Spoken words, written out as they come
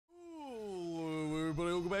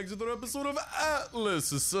everybody? Welcome back to another episode of Atlas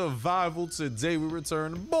Survival. Today we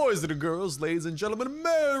return, boys and girls, ladies and gentlemen,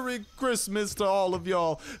 Merry Christmas to all of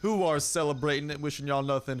y'all who are celebrating it, wishing y'all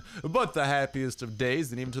nothing but the happiest of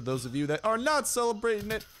days, and even to those of you that are not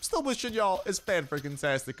celebrating it, still wishing y'all as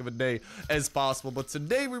fan-freaking-tastic of a day as possible. But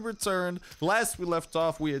today we returned. Last we left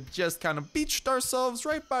off, we had just kind of beached ourselves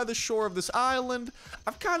right by the shore of this island.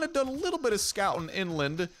 I've kind of done a little bit of scouting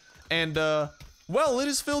inland, and well, it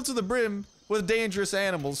is filled to the brim with dangerous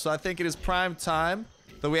animals, so I think it is prime time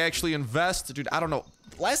that we actually invest. Dude, I don't know.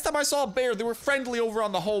 Last time I saw a bear, they were friendly over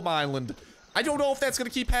on the home island. I don't know if that's gonna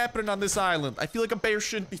keep happening on this island. I feel like a bear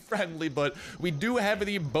shouldn't be friendly, but we do have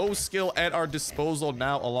the bow skill at our disposal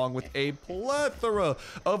now, along with a plethora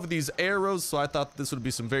of these arrows, so I thought this would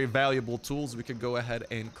be some very valuable tools we could go ahead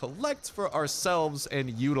and collect for ourselves and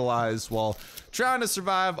utilize while trying to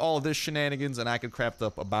survive all of this shenanigans. And I could craft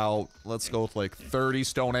up about, let's go with like 30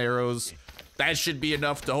 stone arrows. That should be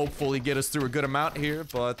enough to hopefully get us through a good amount here,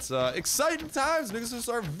 but exciting times because this is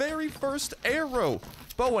our very first arrow.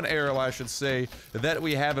 Bow and arrow, I should say, that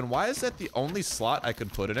we have. And why is that the only slot I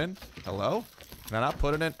could put it in? Hello? Can I not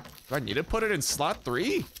put it in? Do I need to put it in slot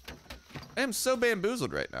 3? I am so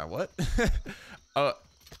bamboozled right now. What?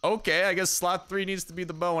 Okay, I guess slot 3 needs to be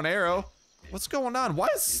the bow and arrow. What's going on? Why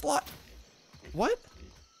is slot... What?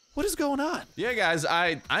 What is going on? Yeah, guys,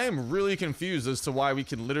 I am really confused as to why we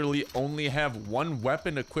can literally only have one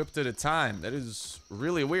weapon equipped at a time. That is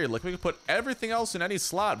really weird. Like, we could put everything else in any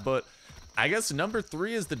slot, but I guess number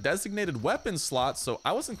 3 is the designated weapon slot, so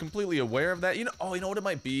I wasn't completely aware of that. You know, you know what it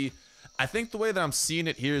might be? I think the way that I'm seeing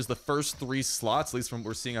it here is the first 3 slots, at least from what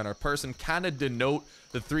we're seeing on our person, kind of denote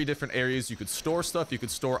the 3 different areas you could store stuff. You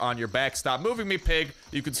could store on your back. Stop moving me, pig.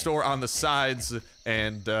 You could store on the sides.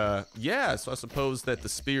 And yeah, so I suppose that the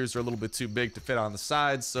spears are a little bit too big to fit on the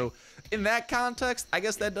sides. So in that context, I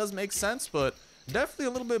guess that does make sense, but definitely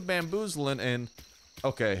a little bit bamboozling. And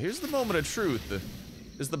okay, here's the moment of truth.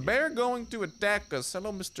 Is the bear going to attack us?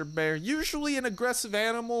 Hello, Mr. Bear. Usually an aggressive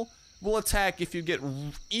animal will attack if you get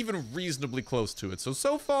even reasonably close to it.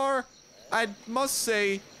 So far, I must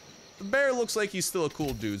say, the bear looks like he's still a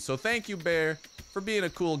cool dude. So thank you, bear, for being a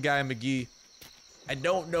cool guy, McGee. I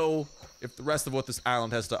don't know if the rest of what this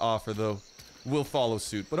island has to offer, though, will follow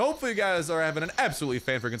suit. But hopefully you guys are having an absolutely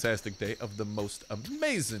fan-freaking-tastic day of the most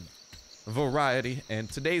amazing variety.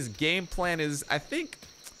 And today's game plan is, I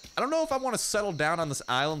don't know if I want to settle down on this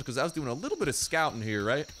island because I was doing a little bit of scouting here,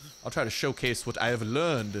 right? I'll try to showcase what I have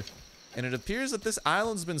learned. And it appears that this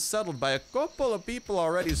island's been settled by a couple of people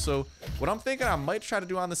already, so what I'm thinking I might try to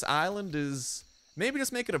do on this island is maybe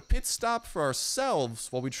just make it a pit stop for ourselves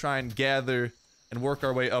while we try and gather and work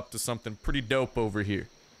our way up to something pretty dope over here.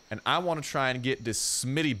 And I want to try and get this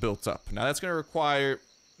smithy built up. Now that's going to require,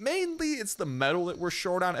 mainly it's the metal that we're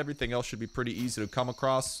short on. Everything else should be pretty easy to come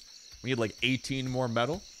across. We need like 18 more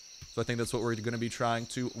metal. So I think that's what we're going to be trying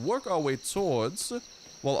to work our way towards,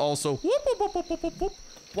 while also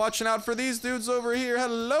watching out for these dudes over here.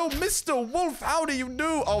 Hello, Mr. Wolf. How do you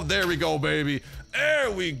do? Oh, there we go, baby. There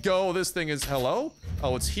we go. This thing is, hello?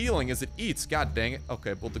 Oh, it's healing as it eats. God dang it.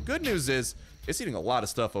 Okay, well, the good news is it's eating a lot of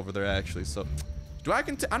stuff over there, actually. So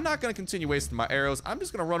I'm not going to continue wasting my arrows. I'm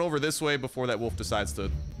just going to run over this way before that wolf decides to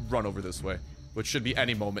run over this way, which should be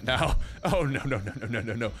any moment now. Oh,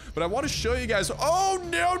 no. But I want to show you guys. Oh,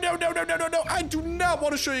 no. I do not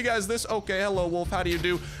want to show you guys this. Okay, hello, wolf. How do you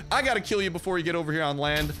do? I got to kill you before you get over here on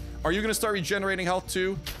land. Are you going to start regenerating health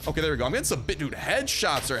too? Okay, there we go. I'm getting some bit, dude.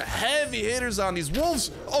 Headshots are heavy hitters on these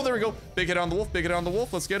wolves. Oh, there we go. Big hit on the wolf. Big hit on the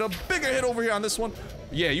wolf. Let's get a bigger hit over here on this one.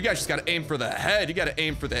 Yeah, you guys just got to aim for the head. You got to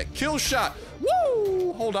aim for that kill shot.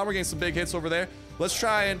 Woo! Hold on. We're getting some big hits over there. Let's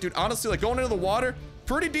try and, dude, honestly, like going into the water,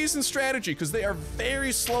 pretty decent strategy because they are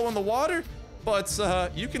very slow in the water,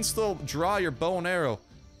 but you can still draw your bow and arrow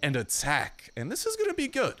and attack, and this is gonna be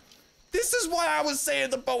good. This is why I was saying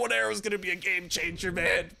the bow and arrow is gonna be a game changer,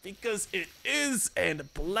 man, because it is,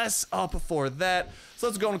 and bless up for that. So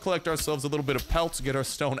let's go and collect ourselves a little bit of pelts, get our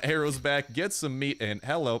stone arrows back, get some meat, and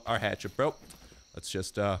hello, our hatchet, bro. Let's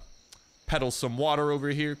just pedal some water over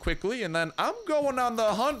here quickly, and then I'm going on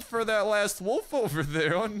the hunt for that last wolf over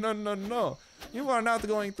there. Oh, no. You are not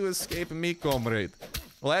going to escape me, comrade.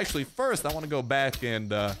 Well, actually, first, I want to go back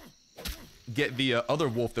and get the other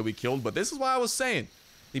wolf that we killed. But this is why I was saying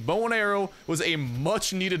the bow and arrow was a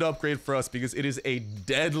much-needed upgrade for us because it is a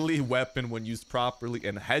deadly weapon when used properly.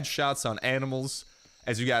 And headshots on animals,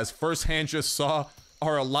 as you guys firsthand just saw,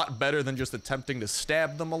 are a lot better than just attempting to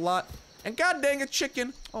stab them a lot. And god dang it,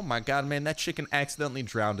 chicken. Oh my god, man, that chicken accidentally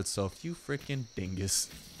drowned itself. You freaking dingus.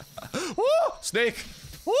 Woo! Snake.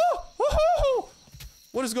 Woo! Woohoo!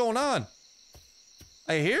 What is going on?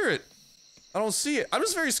 I hear it. I don't see it. I'm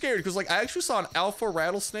just very scared because, like, I actually saw an alpha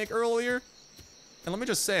rattlesnake earlier. And let me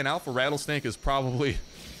just say, an alpha rattlesnake is probably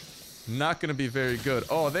not going to be very good.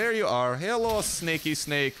 Oh, there you are. Hello, snaky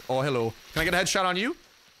snake. Oh, hello. Can I get a headshot on you?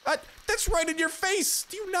 That's right in your face.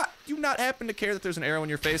 Do you not happen to care that there's an arrow in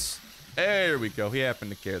your face? There we go. He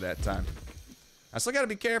happened to care that time. I still got to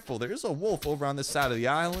be careful. There's a wolf over on this side of the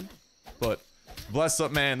island. But bless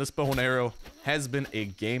up, man. This bow and arrow has been a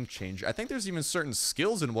game changer. I think there's even certain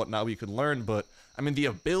skills and whatnot we could learn. But, I mean, the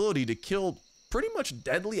ability to kill pretty much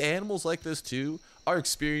deadly animals like this, too. Our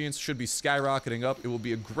experience should be skyrocketing up. It will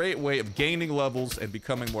be a great way of gaining levels and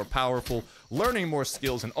becoming more powerful, learning more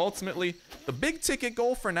skills, and ultimately, the big ticket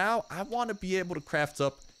goal for now, I want to be able to craft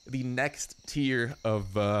up the next tier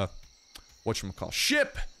of, whatchamacallit,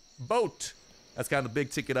 ship, boat. That's kind of the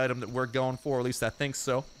big ticket item that we're going for, at least I think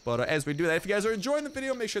so. But as we do that, if you guys are enjoying the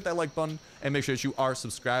video, make sure to hit that like button and make sure that you are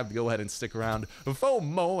subscribed. Go ahead and stick around for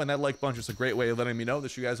more, and that like button is a great way of letting me know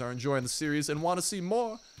that you guys are enjoying the series and want to see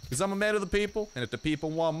more. Because I'm a man of the people, and if the people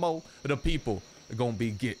want more, the people are going to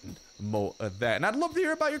be getting more of that. And I'd love to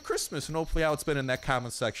hear about your Christmas and hopefully how it's been in that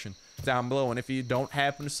comment section down below. And if you don't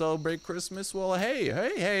happen to celebrate Christmas, well, hey.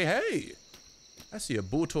 I see a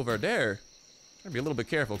boot over there. Gotta be a little bit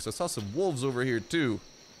careful because I saw some wolves over here too.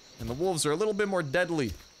 And the wolves are a little bit more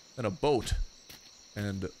deadly than a boat.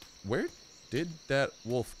 And where did that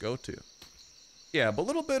wolf go to? Yeah, but a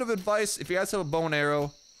little bit of advice. If you guys have a bow and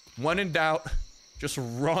arrow, when in doubt, just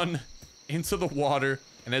run into the water.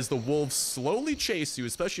 And as the wolves slowly chase you,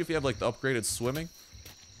 especially if you have like the upgraded swimming,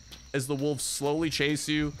 as the wolves slowly chase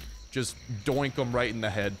you, just doink them right in the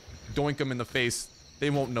head. Doink them in the face. They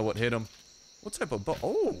won't know what hit them. What type of bow?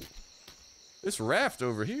 Oh! This raft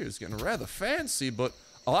over here is getting rather fancy, but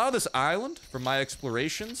a lot of this island, from my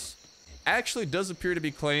explorations, actually does appear to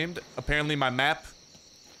be claimed. Apparently my map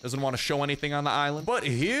doesn't want to show anything on the island. But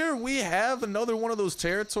here we have another one of those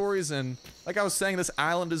territories, and like I was saying, this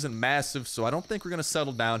island isn't massive, so I don't think we're going to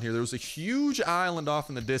settle down here. There was a huge island off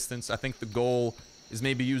in the distance. I think the goal is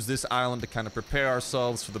maybe use this island to kind of prepare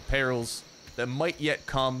ourselves for the perils that might yet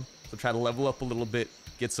come. So try to level up a little bit,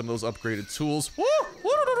 get some of those upgraded tools. Woo!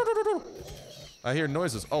 I hear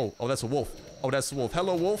noises. Oh, that's a wolf. Oh, that's a wolf.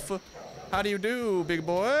 Hello, wolf. How do you do, big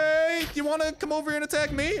boy? You want to come over here and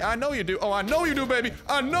attack me? I know you do. Oh, I know you do, baby.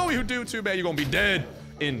 I know you do. Too bad you're going to be dead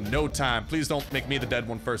in no time. Please don't make me the dead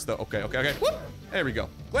one first, though. Okay. Whoop. There we go.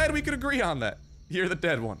 Glad we could agree on that. You're the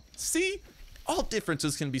dead one. See? All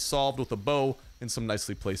differences can be solved with a bow and some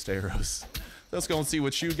nicely placed arrows. Let's go and see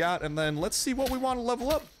what you got, and then let's see what we want to level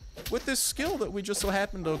up with this skill that we just so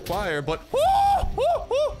happen to acquire. But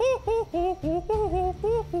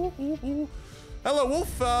hello,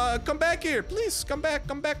 wolf. Come back here, please. Come back,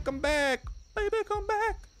 baby, come back.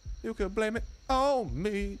 You could blame it on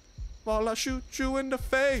me while I shoot you in the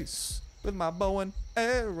face with my bow and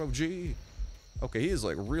arrow. G. Okay, he is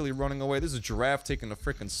like really running away. There's a giraffe taking a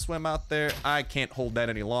freaking swim out there. I can't hold that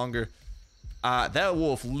any longer. That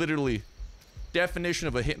wolf literally, definition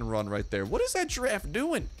of a hit and run right there. What is that giraffe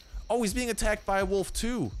doing? Oh, he's being attacked by a wolf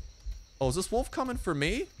too. Oh, is this wolf coming for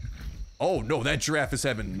me? Oh no, that giraffe is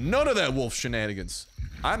having none of that wolf shenanigans.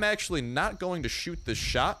 I'm actually not going to shoot this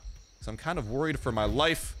shot because I'm kind of worried for my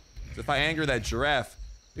life. If I anger that giraffe,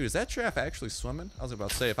 dude, is that giraffe actually swimming? I was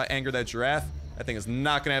about to say, if I anger that giraffe, that thing is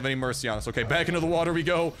not gonna have any mercy on us. Okay, back into the water we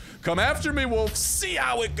go. Come after me, wolf. See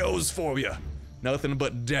how it goes for you. Nothing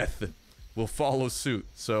but death will follow suit.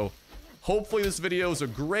 So hopefully this video is a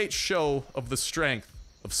great show of the strength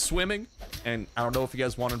of swimming, and I don't know if you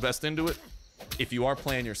guys want to invest into it. If you are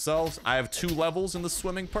playing yourselves, I have 2 levels in the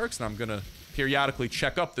swimming perks, and I'm gonna periodically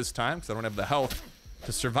check up this time because I don't have the health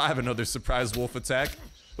to survive another surprise wolf attack.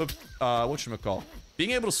 But whatchamacallit,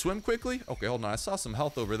 being able to swim quickly. Okay, hold on, I saw some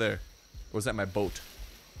health over there. Or was that my boat?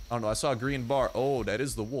 I don't know, I saw a green bar. Oh, that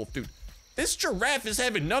is the wolf. Dude, this giraffe is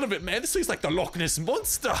having none of it, man. This thing's like the Loch Ness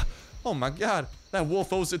Monster. Oh my god, that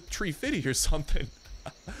wolf owes a tree fitty or something.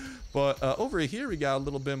 But over here we got a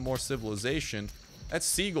little bit more civilization. That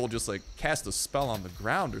seagull just like cast a spell on the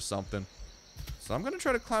ground or something. So I'm gonna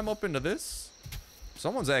try to climb up into this.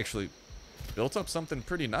 Someone's actually built up something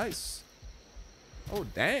pretty nice. Oh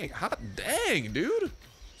dang, hot dang, dude.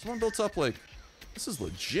 Someone built up like, this is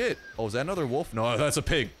legit. Oh, is that another wolf? No, that's a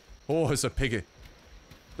pig. Oh, it's a piggy.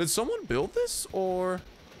 Did someone build this, or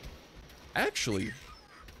actually,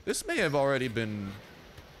 this may have already been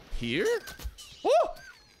here? Oh!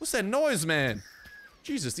 What's that noise, man?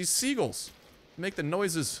 Jesus, these seagulls make the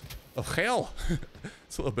noises of hell.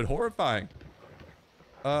 It's a little bit horrifying.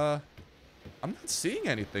 I'm not seeing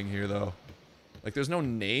anything here, though. Like, there's no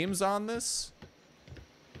names on this.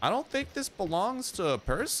 I don't think this belongs to a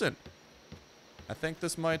person. I think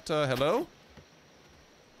this might, hello?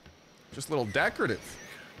 just a little decorative.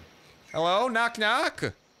 Hello, knock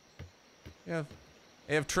knock. You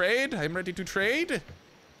have trade? I'm ready to trade.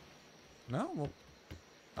 No, well,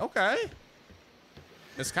 okay.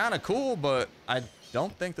 It's kind of cool, but I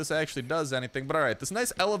don't think this actually does anything. But all right, this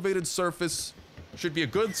nice elevated surface should be a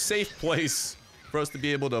good, safe place for us to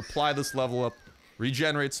be able to apply this level up,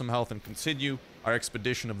 regenerate some health, and continue our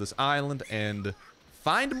expedition of this island and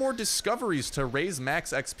find more discoveries to raise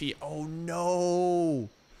max XP. Oh no,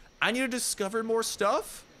 I need to discover more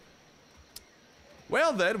stuff?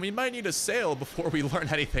 Well then, we might need a sail before we learn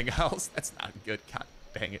anything else. That's not good, god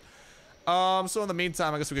dang it. So in the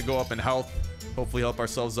meantime, I guess we could go up in health, hopefully help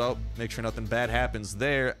ourselves out, make sure nothing bad happens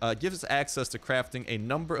there. Gives us access to crafting a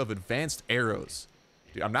number of advanced arrows.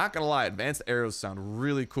 Dude, I'm not gonna lie, advanced arrows sound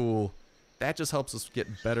really cool. That just helps us get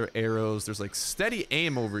better arrows. There's like steady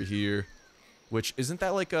aim over here, which isn't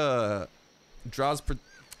that like a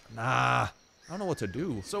nah, I don't know what to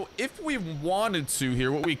do. So if we wanted to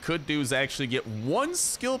here, what we could do is actually get one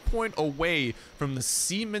skill point away from the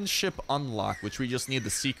seamanship unlock, which we just need the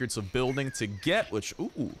secrets of building to get, which,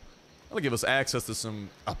 ooh, that'll give us access to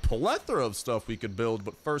a plethora of stuff we could build.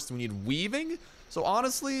 But first we need weaving. So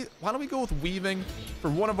honestly, why don't we go with weaving for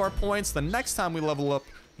one of our points? The next time we level up,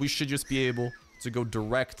 we should just be able to go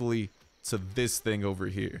directly to this thing over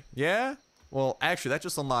here. Yeah? Well, actually, that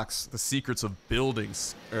just unlocks the secrets of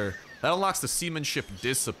buildings, or that unlocks the seamanship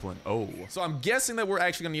discipline. Oh, so I'm guessing that we're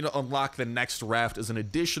actually gonna need to unlock the next raft as an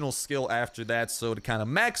additional skill after that. So to kind of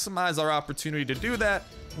maximize our opportunity to do that,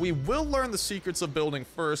 we will learn the secrets of building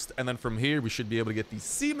first, and then from here we should be able to get the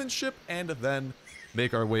seamanship and then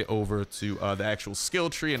make our way over to the actual skill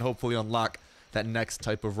tree and hopefully unlock that next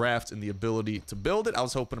type of raft and the ability to build it. I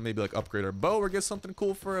was hoping to maybe like upgrade our bow or get something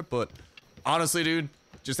cool for it, but honestly, dude,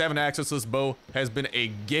 just having access to this bow has been a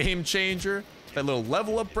game changer. That little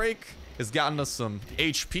level up break has gotten us some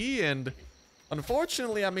HP, and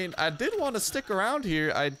unfortunately, I mean, I did want to stick around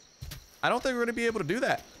here. I don't think we're gonna be able to do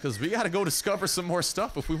that because we gotta go discover some more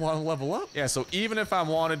stuff if we want to level up. Yeah, so even if I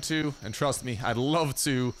wanted to, and trust me, I'd love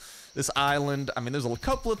to, this island, I mean, there's a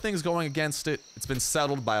couple of things going against it. It's been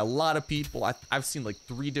settled by a lot of people. I've seen like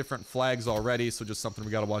 3 different flags already, so just something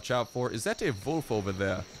we gotta watch out for. Is that a wolf over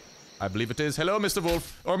there? I believe it is. Hello, Mr.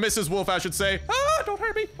 Wolf. Or Mrs. Wolf, I should say. Ah, don't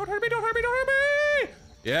hurt me. Don't hurt me. Don't hurt me. Don't hurt me.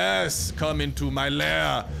 Yes, come into my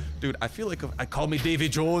lair. Dude, I feel like I call me Davy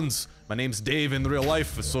Jones. My name's Dave in real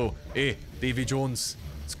life, so, hey, Davy Jones.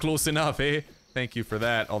 It's close enough, eh? Thank you for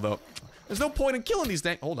that, although there's no point in killing these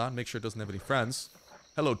dang... Hold on, make sure it doesn't have any friends.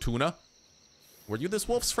 Hello, Tuna. Were you this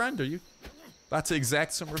wolf's friend? Are you about to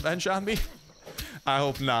exact some revenge on me? I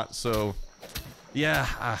hope not, so...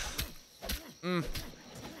 Yeah,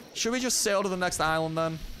 should we just sail to the next island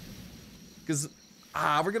then? Because,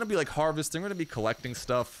 we're gonna be like harvesting, we're gonna be collecting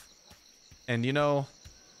stuff. And you know,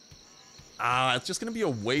 it's just gonna be a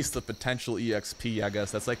waste of potential EXP, I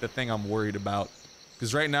guess. That's like the thing I'm worried about.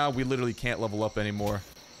 Because right now, we literally can't level up anymore.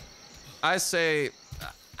 I say,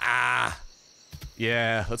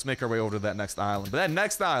 yeah, let's make our way over to that next island. But that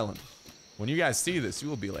next island, when you guys see this, you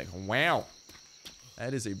will be like, wow.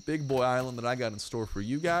 That is a big boy island that I got in store for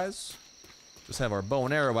you guys. Just have our bow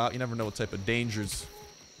and arrow out. You never know what type of dangers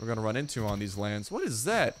we're gonna run into on these lands. What is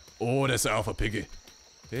that? Oh, that's Alpha Piggy.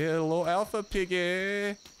 Hello, Alpha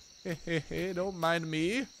Piggy. Hey, don't mind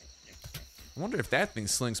me. I wonder if that thing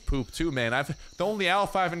slings poop too, man. The only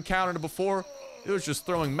alpha I've encountered before, it was just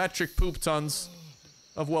throwing metric poop tons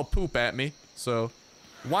of, well, poop at me. So,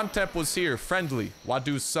 Wantep was here, friendly,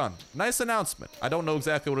 Wadu's son. Nice announcement. I don't know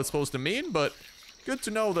exactly what it's supposed to mean, but good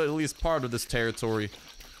to know that at least part of this territory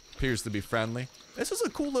appears to be friendly. This is a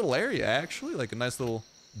cool little area, actually. Like a nice little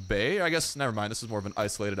bay. I guess, never mind. This is more of an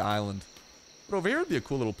isolated island. But over here would be a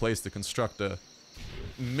cool little place to construct a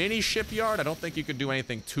mini shipyard. I don't think you could do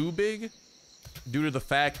anything too big due to the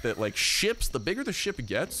fact that, like, ships, the bigger the ship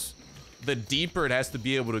gets, the deeper it has to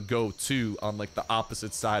be able to go to on, like, the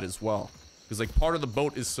opposite side as well. Because, like, part of the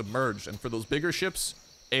boat is submerged. And for those bigger ships,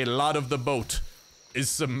 a lot of the boat is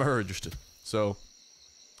submerged. So...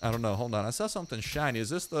 I don't know. Hold on. I saw something shiny. Is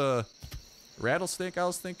this the rattlesnake I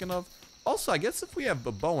was thinking of? Also, I guess if we have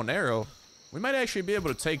a bow and arrow, we might actually be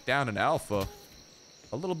able to take down an alpha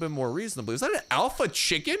a little bit more reasonably. Is that an alpha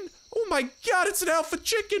chicken? Oh my god, it's an alpha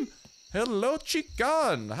chicken! Hello,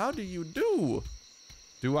 chicken. How do you do?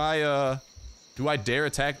 Do I dare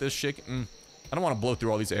attack this chicken? I don't want to blow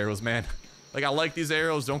through all these arrows, man. Like, I like these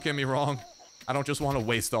arrows, don't get me wrong. I don't just want to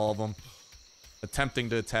waste all of them attempting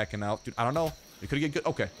to attack an alpha. Dude, I don't know. We could get good.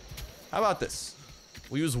 Okay. How about this?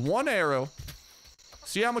 We use 1 arrow.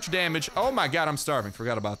 See how much damage. Oh my god, I'm starving.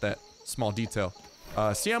 Forgot about that small detail.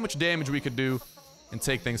 See how much damage we could do and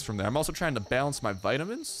take things from there. I'm also trying to balance my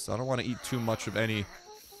vitamins, so I don't want to eat too much of any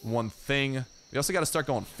one thing. We also got to start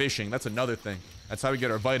going fishing. That's another thing. That's how we get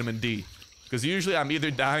our vitamin D. Because usually I'm either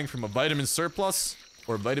dying from a vitamin surplus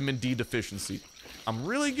or vitamin D deficiency. I'm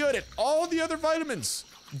really good at all the other vitamins.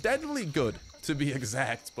 Deadly good, to be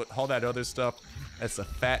exact. But all that other stuff, that's a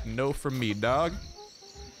fat no from me, dog.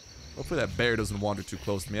 Hopefully that bear doesn't wander too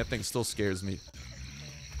close to me. That thing still scares me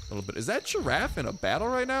a little bit. Is that giraffe in a battle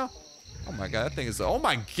right now? Oh my god, that thing is... Oh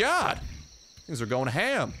my god! Things are going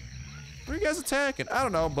ham. What are you guys attacking? I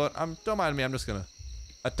don't know, but don't mind me. I'm just gonna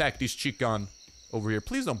attack these chicken over here.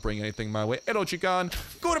 Please don't bring anything my way. Hello, chicken.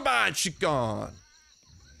 Goodbye, chicken.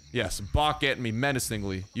 Yes, balk at me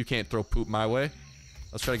menacingly. You can't throw poop my way.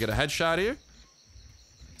 Let's try to get a headshot here.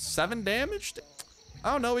 7 damage?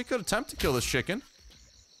 I don't know. We could attempt to kill this chicken.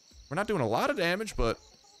 We're not doing a lot of damage, but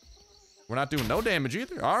we're not doing no damage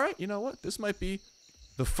either. All right, you know what? This might be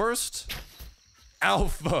the first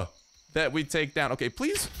alpha that we take down. Okay,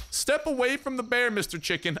 please step away from the bear, Mr.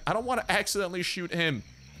 Chicken. I don't want to accidentally shoot him.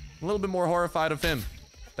 I'm a little bit more horrified of him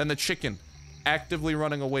than the chicken actively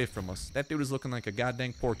running away from us. That dude is looking like a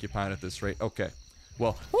goddamn porcupine at this rate. Okay.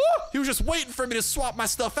 Well, he was just waiting for me to swap my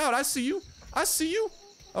stuff out. I see you. I see you.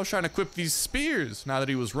 I was trying to equip these spears now that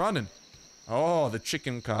he was running. Oh, the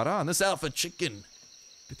chicken caught on. This alpha chicken.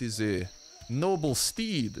 It is a noble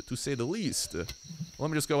steed, to say the least. Let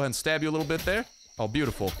me just go ahead and stab you a little bit there. Oh,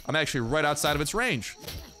 beautiful. I'm actually right outside of its range.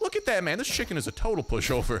 Look at that, man. This chicken is a total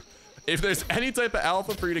pushover. If there's any type of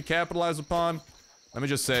alpha for you to capitalize upon, let me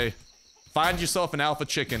just say, find yourself an alpha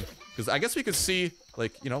chicken. Because I guess we could see,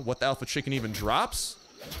 like, you know, what the alpha chicken even drops.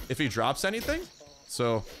 If he drops anything.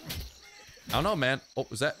 So, I don't know, man. Oh,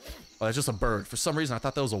 was that? Oh, that's just a bird. For some reason, I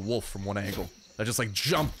thought that was a wolf from one angle. That just, like,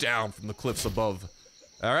 jumped down from the cliffs above.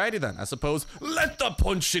 Alrighty then, I suppose. Let the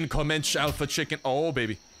punching commence, alpha chicken. Oh,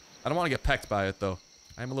 baby. I don't want to get pecked by it, though.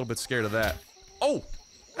 I'm a little bit scared of that. Oh!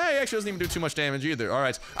 Hey, actually doesn't even do too much damage either.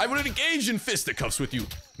 Alright, I will engage in fisticuffs with you,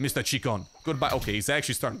 Mr. Chicken. Goodbye. Okay, he's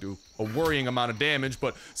actually starting to do a worrying amount of damage,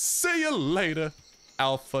 but see you later,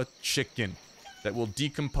 alpha chicken. That will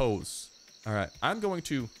decompose. Alright, I'm going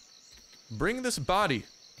to bring this body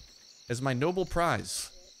as my noble prize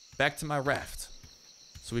back to my raft.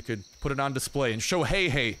 So we could put it on display and show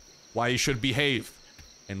Hey why he should behave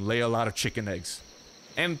and lay a lot of chicken eggs.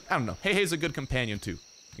 And, I don't know, Hey-Hey's a good companion, too.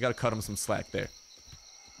 You gotta cut him some slack there.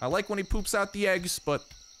 I like when he poops out the eggs, but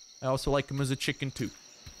I also like him as a chicken, too.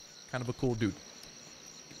 Kind of a cool dude.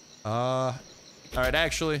 Alright,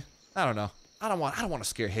 actually, I don't know. I don't want to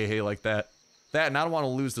scare Hey-Hey like that. That, and I don't want to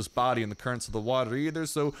lose this body in the currents of the water either,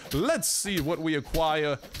 so let's see what we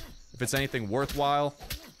acquire. If it's anything worthwhile.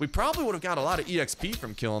 We probably would have got a lot of EXP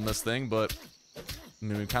from killing this thing, but I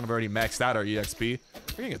mean, we kind of already maxed out our EXP.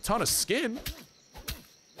 We're getting a ton of skin.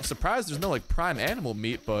 I'm surprised there's no, like, prime animal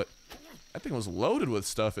meat, but that thing was loaded with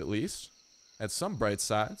stuff, at least. Had some bright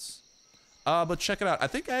sides. But check it out. I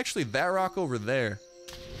think actually that rock over there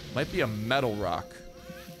might be a metal rock.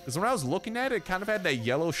 Because when I was looking at it, it kind of had that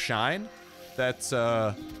yellow shine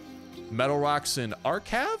that metal rocks in Ark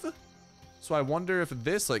have. So I wonder if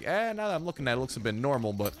this, like, now that I'm looking at it, looks a bit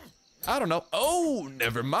normal, but I don't know. Oh,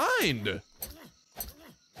 never mind.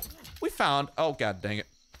 We found, oh, god dang it.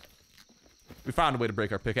 We found a way to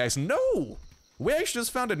break our pickaxe. No! We actually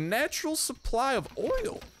just found a natural supply of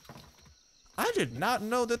oil. I did not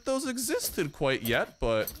know that those existed quite yet,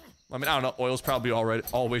 but, I mean, I don't know. Oil's probably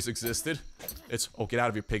always existed. It's, oh, get out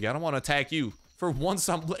of here, pig. I don't want to attack you. For once,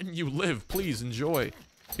 I'm letting you live. Please, enjoy.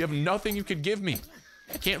 You have nothing you could give me.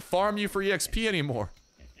 I can't farm you for EXP anymore.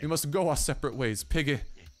 We must go our separate ways. Piggy,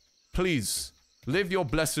 please, live your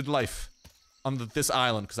blessed life on this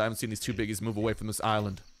island, because I haven't seen these two biggies move away from this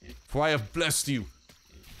island. For I have blessed you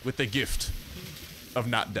with the gift of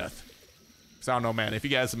not death. Because I don't know, man, if you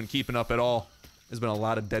guys have been keeping up at all, there's been a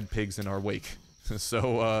lot of dead pigs in our wake.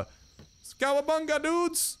 So, Scowabunga,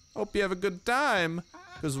 dudes! Hope you have a good time,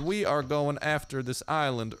 because we are going after this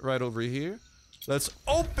island right over here. Let's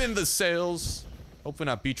open the sails. Hopefully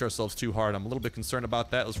not beach ourselves too hard. I'm a little bit concerned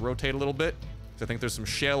about that. Let's rotate a little bit. I think there's some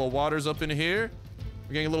shallow waters up in here.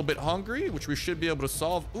 We're getting a little bit hungry, which we should be able to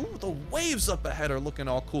solve. Ooh, the waves up ahead are looking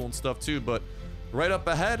all cool and stuff too, but right up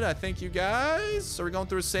ahead, I think you guys... Are we going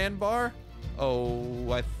through a sandbar?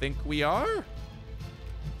 Oh, I think we are?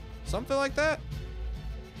 Something like that?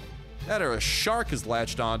 That or a shark has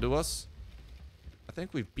latched onto us. I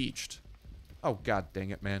think we've beached. Oh, god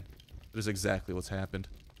dang it, man. That is exactly what's happened.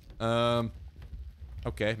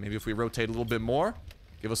 Okay, maybe if we rotate a little bit more,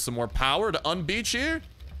 give us some more power to unbeach here.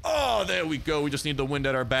 Oh, there we go. We just need the wind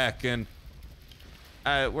at our back, and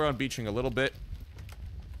we're unbeaching a little bit.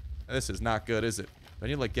 This is not good, is it? Do I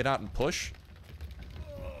need to, like, get out and push?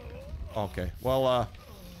 Okay, well,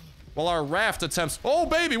 our raft attempts. Oh,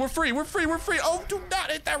 baby, we're free, we're free, we're free. Oh, do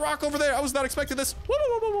not hit that rock over there. I was not expecting this. Whoa,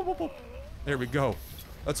 whoa, whoa, whoa, whoa. There we go.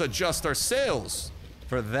 Let's adjust our sails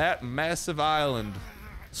for that massive island.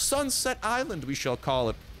 Sunset Island, we shall call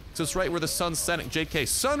it. So it's right where the sun's setting. JK,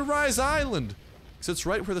 Sunrise Island. So it's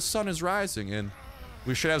right where the sun is rising, and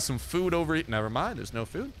we should have some food over here. Never mind, there's no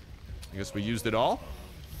food. I guess we used it all.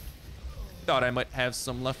 Thought I might have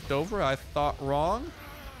some left over. I thought wrong.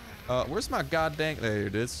 Where's my goddamn... There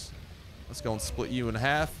it is. Let's go and split you in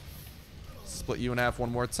half. Split you in half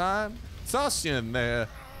one more time. Toss you in there.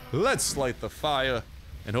 Let's light the fire.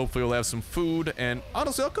 And hopefully we'll have some food. And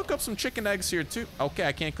honestly, I'll cook up some chicken eggs here too. Okay,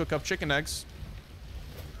 I can't cook up chicken eggs.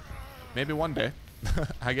 Maybe one day.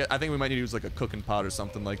 I think we might need to use like a cooking pot or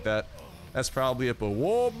something like that. That's probably it. But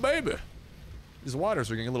whoa, baby. These waters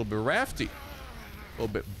are getting a little bit rafty. A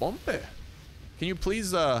little bit bumpy. Can you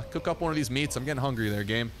please cook up one of these meats? I'm getting hungry there,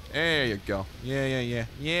 game. There you go.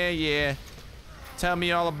 Yeah. Tell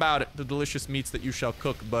me all about it. The delicious meats that you shall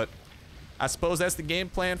cook. But I suppose that's the game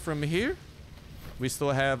plan from here. We still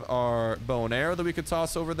have our bow and arrow that we could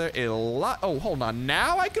toss over there. Oh, hold on.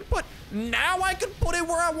 Now I can put it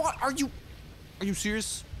where I want. Are you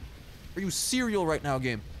serious? Are you serial right now,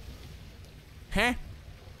 game? Huh?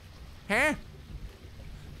 I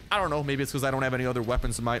don't know. Maybe it's because I don't have any other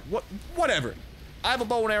weapons in my... Whatever. I have a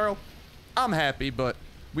bow and arrow. I'm happy, but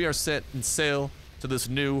we are set and sail to this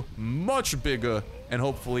new, much bigger, and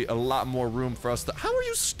hopefully a lot more room for us to... How are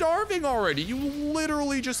you starving already? You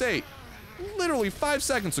literally just ate. Literally 5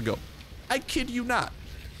 seconds ago. I kid you not.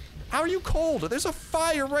 How are you cold? There's a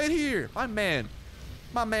fire right here. My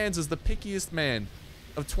man's is the pickiest man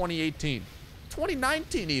of 2018.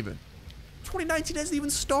 2019 even. 2019 hasn't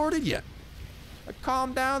even started yet. Like,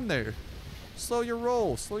 calm down there. Slow your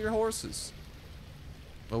roll. Slow your horses.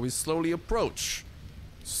 Well, we slowly approach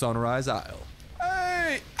Sunrise Isle.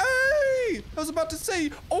 Hey! I was about to say,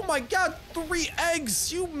 oh my god, 3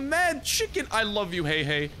 eggs. You mad chicken. I love you,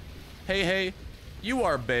 hey. Hey, you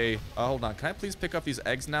are bae. Hold on, can I please pick up these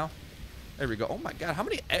eggs now? There we go. Oh my god, how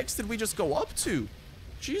many eggs did we just go up to?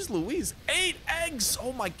 Jeez Louise, 8 eggs!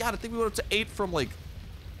 Oh my god, I think we went up to 8 from like,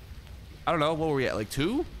 I don't know, what were we at, like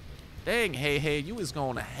 2? Dang, hey, you is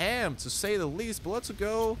going ham to say the least, but let's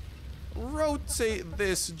go rotate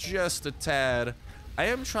this just a tad. I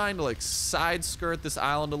am trying to like side skirt this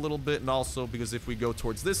island a little bit, and also because if we go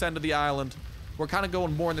towards this end of the island, we're kind of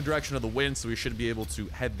going more in the direction of the wind, so we should be able to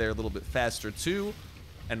head there a little bit faster too.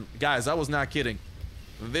 And guys, I was not kidding.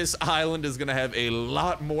 This island is gonna have a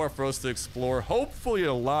lot more for us to explore. Hopefully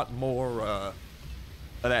a lot more of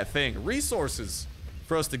that thing. Resources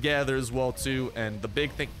for us to gather as well too. And the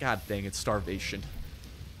big thing, god dang it, starvation.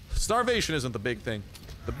 Starvation isn't the big thing.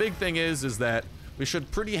 The big thing is that we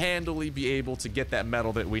should pretty handily be able to get that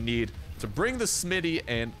metal that we need to bring the smithy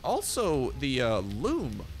and also the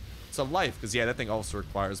loom to life, because yeah, that thing also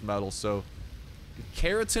requires metal. So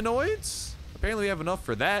carotenoids, apparently we have enough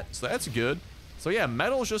for that, so that's good. So yeah,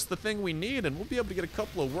 metal is just the thing we need, and we'll be able to get a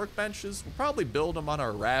couple of workbenches. We'll probably build them on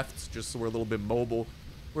our rafts just so we're a little bit mobile.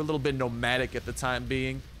 We're a little bit nomadic at the time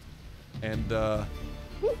being. And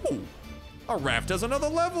ooh, our raft has another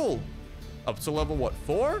level, up to level what,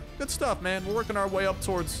 4? Good stuff, man. We're working our way up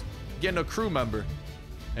towards getting a crew member.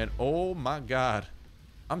 And oh my god,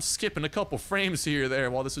 I'm skipping a couple frames here or there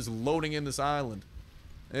while this is loading in this island.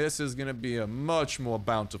 This is gonna be a much more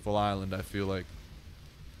bountiful island, I feel like.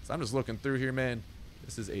 So I'm just looking through here, man.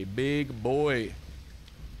 This is a big boy.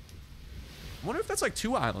 I wonder if that's like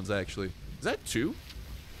 2 islands, actually. Is that 2?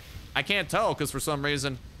 I can't tell, because for some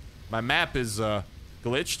reason, my map is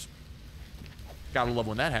glitched. Gotta love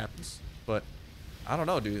when that happens. But, I don't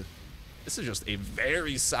know, dude. This is just a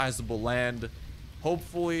very sizable land.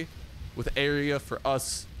 Hopefully, with area for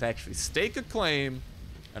us to actually stake a claim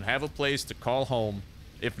and have a place to call home.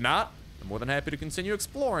 If not, I'm more than happy to continue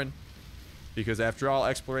exploring, because after all,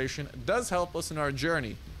 exploration does help us in our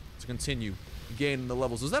journey to continue gaining the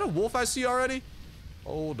levels. Is that a wolf I see already?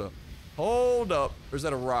 Hold up. Hold up. Or is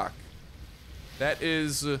that a rock? That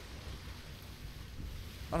is... I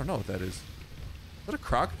don't know what that is. Is that a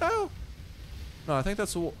crocodile? No, I think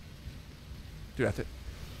that's a wolf. Dude, I think...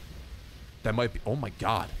 That might be... Oh my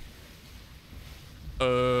god.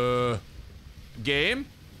 Game?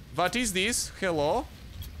 What is this? Hello?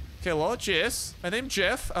 Hello, Jess. My name's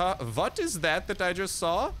Jeff. What is that I just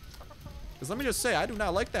saw? Because let me just say, I do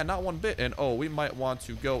not like that, not one bit. And oh, we might want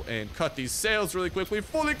to go and cut these sails really quickly.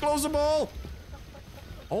 Fully close them all.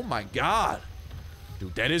 Oh my god.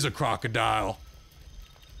 Dude, that is a crocodile.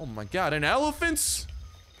 Oh my god, and elephants?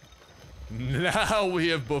 Now we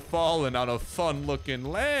have befallen on a fun looking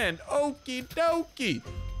land. Okie dokie.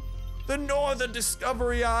 The Northern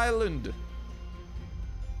Discovery Island.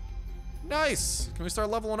 Nice. Can we start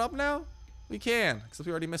leveling up now? We can, except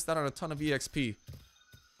we already missed out on a ton of EXP. A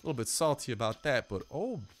little bit salty about that, but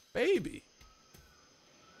oh, baby.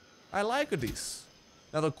 I like these.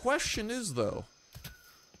 Now, the question is, though,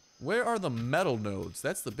 where are the metal nodes?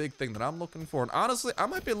 That's the big thing that I'm looking for. And honestly, I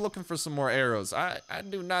might be looking for some more arrows. I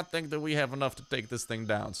do not think that we have enough to take this thing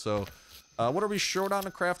down. So, what are we short on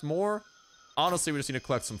to craft more? Honestly, we just need to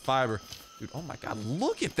collect some fiber. Dude, oh my god,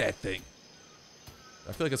 look at that thing.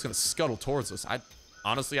 I feel like it's gonna scuttle towards us.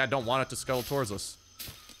 Honestly, I don't want it to scuttle towards us.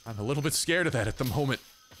 I'm a little bit scared of that at the moment.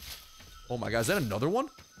 Oh my god, is that another one?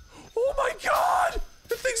 Oh my god!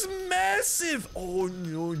 That thing's massive! Oh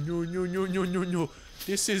no, no, no, no, no, no, no.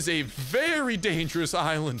 This is a very dangerous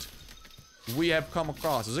island we have come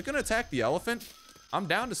across. Is it gonna attack the elephant? I'm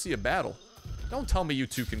down to see a battle. Don't tell me you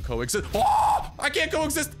two can coexist. Oh! I can't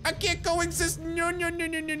coexist! I can't coexist! No, no, no,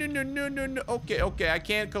 no, no, no, no, no, no, no. Okay, okay, I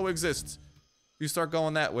can't coexist. You start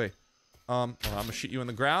going that way. I'm gonna shoot you in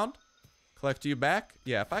the ground. Collect you back.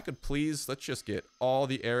 Yeah, if I could please, let's just get all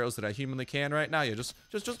the arrows that I humanly can right now. Yeah,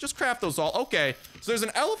 just craft those all. Okay, so there's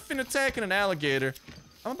an elephant attacking an alligator.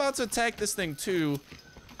 I'm about to attack this thing too.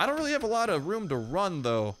 I don't really have a lot of room to run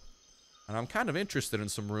though. And I'm kind of interested in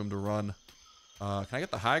some room to run. Can I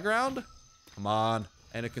get the high ground? Come on.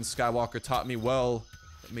 Anakin Skywalker taught me well.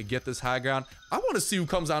 Let me get this high ground. I want to see who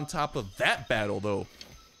comes on top of that battle though.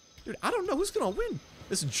 Dude, I don't know who's gonna win.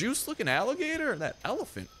 This juice-looking alligator or that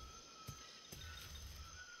elephant?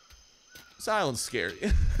 This island's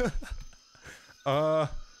scary. Alright.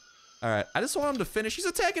 I just want him to finish. He's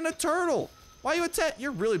attacking a turtle. Why you attack?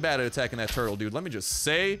 You're really bad at attacking that turtle, dude. Let me just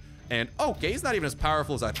say. And, okay, he's not even as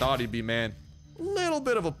powerful as I thought he'd be, man. Little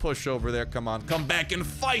bit of a push over there. Come on. Come back and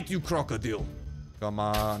fight, you crocodile. Come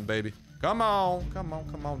on, baby. Come on. Come on,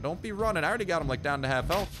 come on. Don't be running. I already got him, like, down to half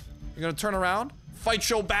health. You're gonna turn around? Fight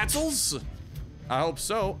your battles? I hope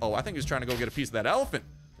so. Oh, I think he's trying to go get a piece of that elephant.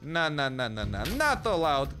 Nah, nah, nah, nah, nah. Not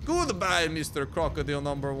allowed. Goodbye, Mr. Crocodile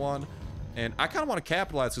number 1. And I kind of want to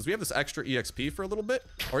capitalize because we have this extra EXP for a little bit.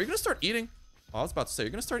 Or are you going to start eating? Oh, I was about to say,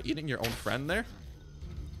 you're going to start eating your own friend there?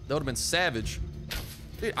 That would have been savage.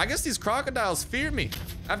 Dude, I guess these crocodiles fear me.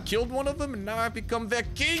 I've killed one of them and now I've become their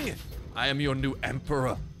king. I am your new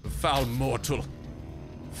emperor, foul mortal.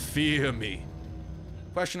 Fear me.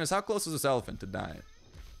 Question is, how close is this elephant to dying?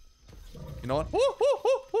 You know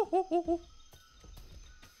what?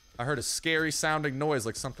 I heard a scary sounding noise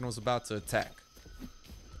like something was about to attack.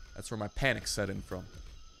 That's where my panic set in from.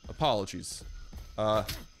 Apologies.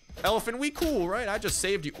 Elephant, we cool, right? I just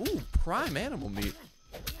saved you. Ooh, prime animal meat.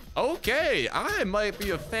 Okay, I might be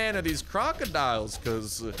a fan of these crocodiles,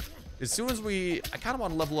 because as soon as I kind of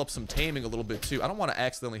want to level up some taming a little bit too. I don't want to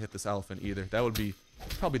accidentally hit this elephant either. That would be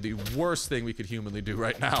probably the worst thing we could humanly do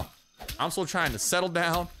right now. I'm still trying to settle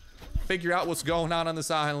down, figure out what's going on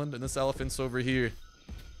this island, and this elephant's over here,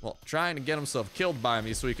 well, trying to get himself killed by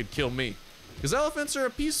me so he could kill me. Because elephants are a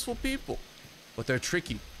peaceful people, but they're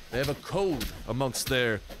tricky. They have a code amongst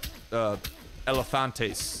their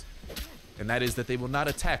elephantes, and that is that they will not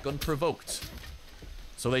attack unprovoked.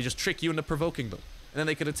 So they just trick you into provoking them, and then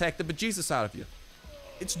they could attack the bejesus out of you.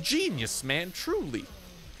 It's genius, man, truly.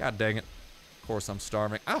 God dang it. Of course I'm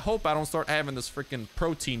starving. I hope I don't start having this freaking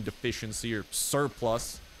protein deficiency or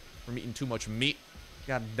surplus from eating too much meat.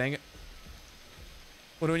 God dang it.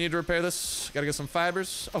 What do we need to repair this? Gotta get some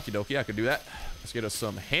fibers. Okie dokie, I could do that. Let's get us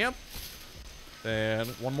some ham. Then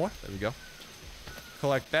one more. There we go.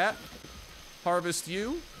 Collect that. Harvest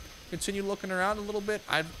you. Continue looking around a little bit.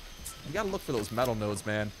 You gotta look for those metal nodes,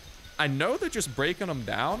 man. I know that just breaking them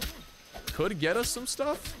down could get us some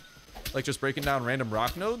stuff. Like just breaking down random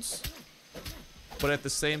rock nodes. But at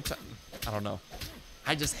the same time, I don't know.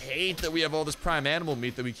 I just hate that we have all this prime animal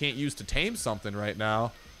meat that we can't use to tame something right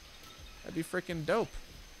now. That'd be freaking dope.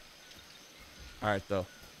 Alright, though.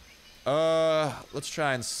 Let's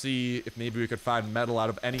try and see if maybe we could find metal out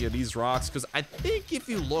of any of these rocks. Because I think if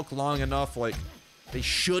you look long enough, like, they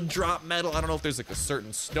should drop metal. I don't know if there's, like, a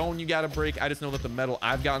certain stone you gotta break. I just know that the metal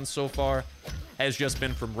I've gotten so far has just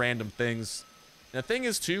been from random things. And the thing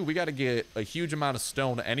is, too, we gotta get a huge amount of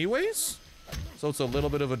stone anyways. So it's a little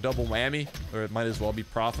bit of a double whammy. Or it might as well be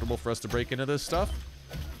profitable for us to break into this stuff.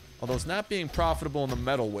 Although it's not being profitable in the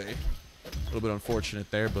metal way. A little bit unfortunate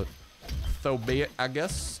there, but so be it, I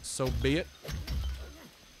guess. So be it.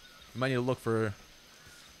 You might need to look for,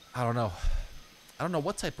 I don't know. I don't know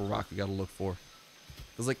what type of rock we gotta look for.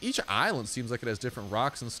 Because, like, each island seems like it has different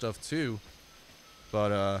rocks and stuff, too.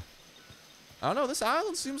 But, I don't know. This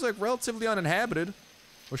island seems like relatively uninhabited.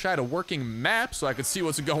 Wish I had a working map so I could see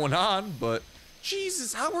what's going on, but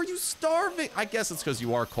Jesus, how are you starving? I guess it's because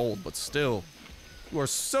you are cold, but still. You are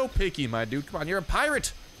so picky, my dude. Come on, you're a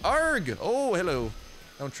pirate. Arg! Oh, hello.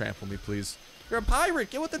 Don't trample me, please. You're a pirate.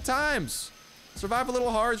 Get with the times. Survive a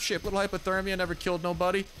little hardship, little hypothermia, never killed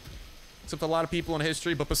nobody. Except a lot of people in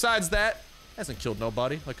history, but besides that, hasn't killed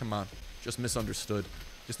nobody. Like, come on. Just misunderstood.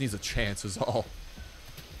 Just needs a chance is all.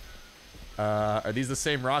 Are these the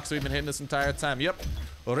same rocks we've been hitting this entire time? Yep.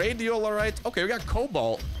 Radiolite. Okay, we got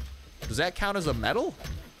cobalt. Does that count as a metal?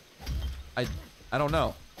 I don't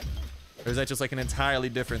know. Or is that just like an entirely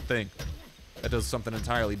different thing? That does something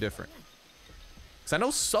entirely different. Because I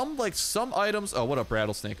know some items... Oh, what up,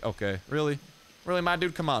 rattlesnake? Okay, really? Really, my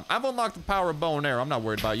dude? Come on. I've unlocked the power of bow and arrow. I'm not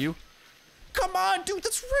worried about you. Come on, dude.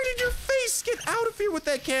 That's right in your face. Get out of here with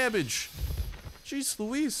that cabbage. Jeez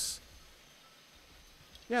Louise.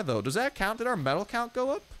 Yeah, though. Does that count? Did our metal count go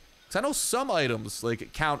up? Because I know some items,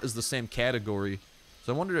 like, count as the same category.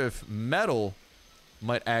 So I wonder if metal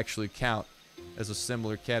might actually count as a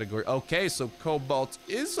similar category. Okay, so cobalt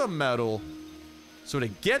is a metal. So to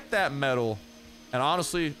get that metal, and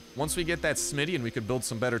honestly, once we get that smithy and we could build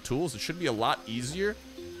some better tools, it should be a lot easier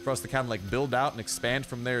for us to kind of like build out and expand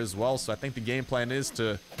from there as well. So I think the game plan is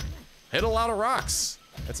to hit a lot of rocks.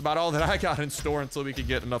 That's about all that I got in store until we could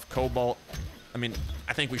get enough cobalt. I mean,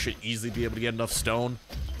 I think we should easily be able to get enough stone,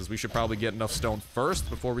 because we should probably get enough stone first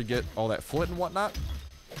before we get all that flint and whatnot.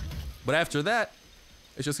 But after that,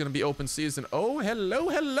 it's just gonna be open season. Oh, hello,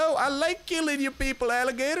 hello. I like killing you people,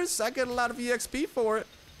 alligators. I get a lot of EXP for it.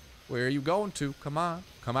 Where are you going to? Come on.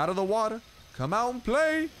 Come out of the water. Come out and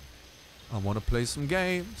play. I want to play some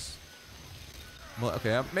games. Well,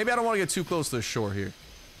 okay, maybe I don't want to get too close to the shore here.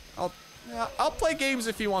 I'll play games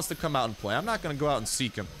if he wants to come out and play. I'm not going to go out and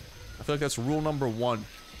seek him. I feel like that's rule number 1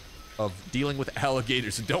 of dealing with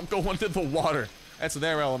alligators. Don't go into the water. That's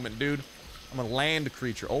their element, dude. I'm a land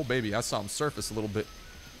creature. Oh, baby, I saw him surface a little bit.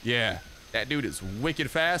 Yeah, that dude is wicked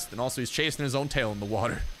fast, and also he's chasing his own tail in the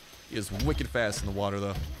water. He is wicked fast in the water,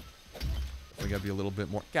 though. We gotta be a little bit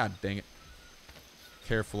more... God dang it.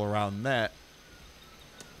 Careful around that.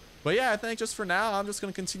 But yeah, I think just for now, I'm just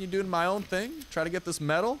gonna continue doing my own thing. Try to get this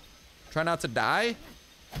metal. Try not to die.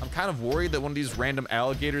 I'm kind of worried that one of these random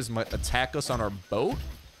alligators might attack us on our boat.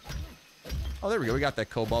 Oh, there we go. We got that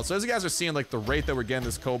cobalt. So as you guys are seeing, like, the rate that we're getting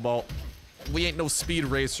this cobalt, we ain't no speed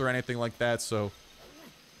racer or anything like that, so...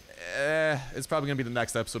 it's probably gonna be the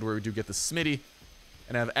next episode where we do get the smithy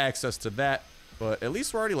and have access to that. But at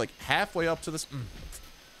least we're already, like, halfway up to this.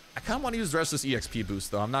 I kind of want to use the rest of this EXP boost,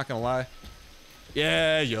 though. I'm not gonna lie.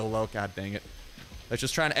 Yeah, YOLO. God dang it. Let's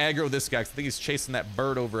just try and aggro this guy, 'cause I think he's chasing that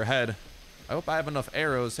bird overhead. I hope I have enough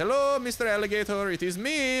arrows. Hello, Mr. Alligator. It is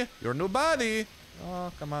me, your new body.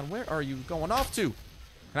 Oh, come on. Where are you going off to?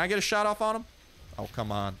 Can I get a shot off on him? Oh,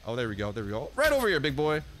 come on. Oh, there we go. There we go. Right over here, big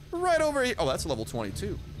boy. Right over here. Oh, that's level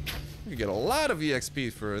 22. We can get a lot of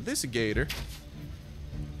EXP for this gator.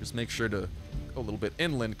 Just make sure to go a little bit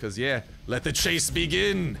inland, because, yeah, let the chase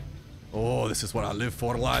begin. Oh, this is what I live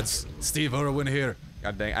for, lads. Steve Irwin here.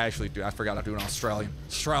 God dang, I forgot how to do an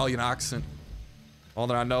Australian accent. All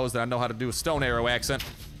that I know is that I know how to do a stone arrow accent.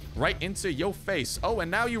 Right into your face. Oh, and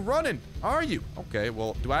now you're running, are you? Okay,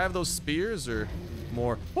 well, do I have those spears or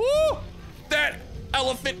more? Oh, that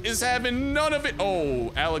elephant is having none of it.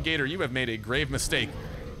 Oh, alligator, you have made a grave mistake.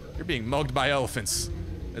 You're being mugged by elephants.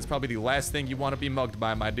 That's probably the last thing you want to be mugged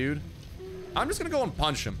by, my dude. I'm just gonna go and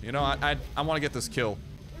punch him. You know, I want to get this kill.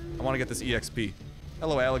 I want to get this EXP.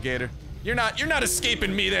 Hello, alligator. You're not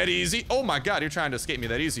escaping me that easy. Oh my God, you're trying to escape me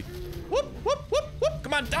that easy. Whoop, whoop, whoop, whoop.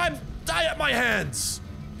 Come on, die at my hands.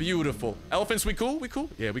 Beautiful. Elephants, we cool? We cool?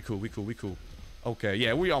 Yeah, we cool, we cool, we cool. Okay,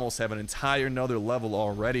 yeah, we almost have an entire another level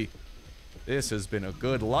already. This has been a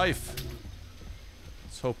good life.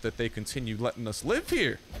 Let's hope that they continue letting us live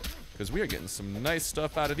here, because we are getting some nice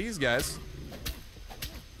stuff out of these guys.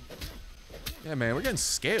 Yeah, man, we're getting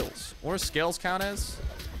scales. What does scales count as?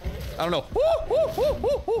 I don't know.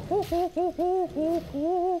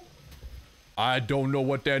 I don't know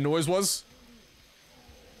what that noise was.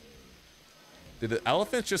 Did the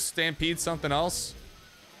elephant just stampede something else?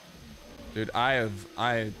 Dude, I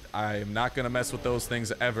am not gonna mess with those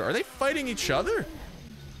things ever. Are they fighting each other?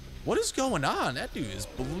 What is going on? That dude is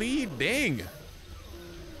bleeding.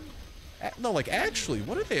 No, like, actually,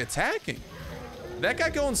 what are they attacking? Did that guy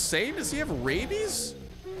go insane? Does he have rabies?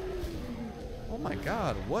 Oh my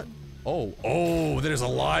God, what? Oh, there's a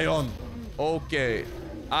lion. Okay,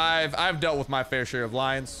 I've dealt with my fair share of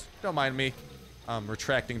lions. Don't mind me. I'm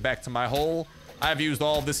retracting back to my hole. I've used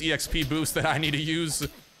all this EXP boost that I need to use.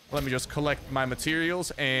 Let me just collect my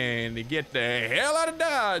materials and get the hell out of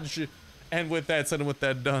Dodge. And with that said and with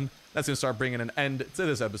that done, that's going to start bringing an end to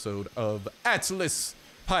this episode of Atlas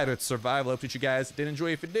Pirate Survival. I hope that you guys did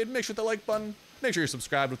enjoy. If you did, make sure to like button. Make sure you're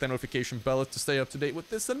subscribed with that notification bell to stay up to date with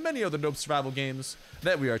this and many other dope survival games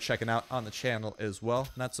that we are checking out on the channel as well.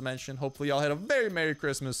 Not to mention, hopefully y'all had a very Merry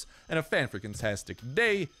Christmas and a fan-freaking-tastic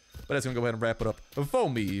day. But that's going to go ahead and wrap it up for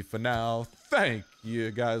me for now. Thank you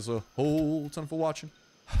guys a whole ton for watching.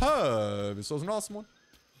 Have yourselves an awesome one.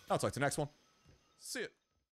 I'll talk to you next one. See ya.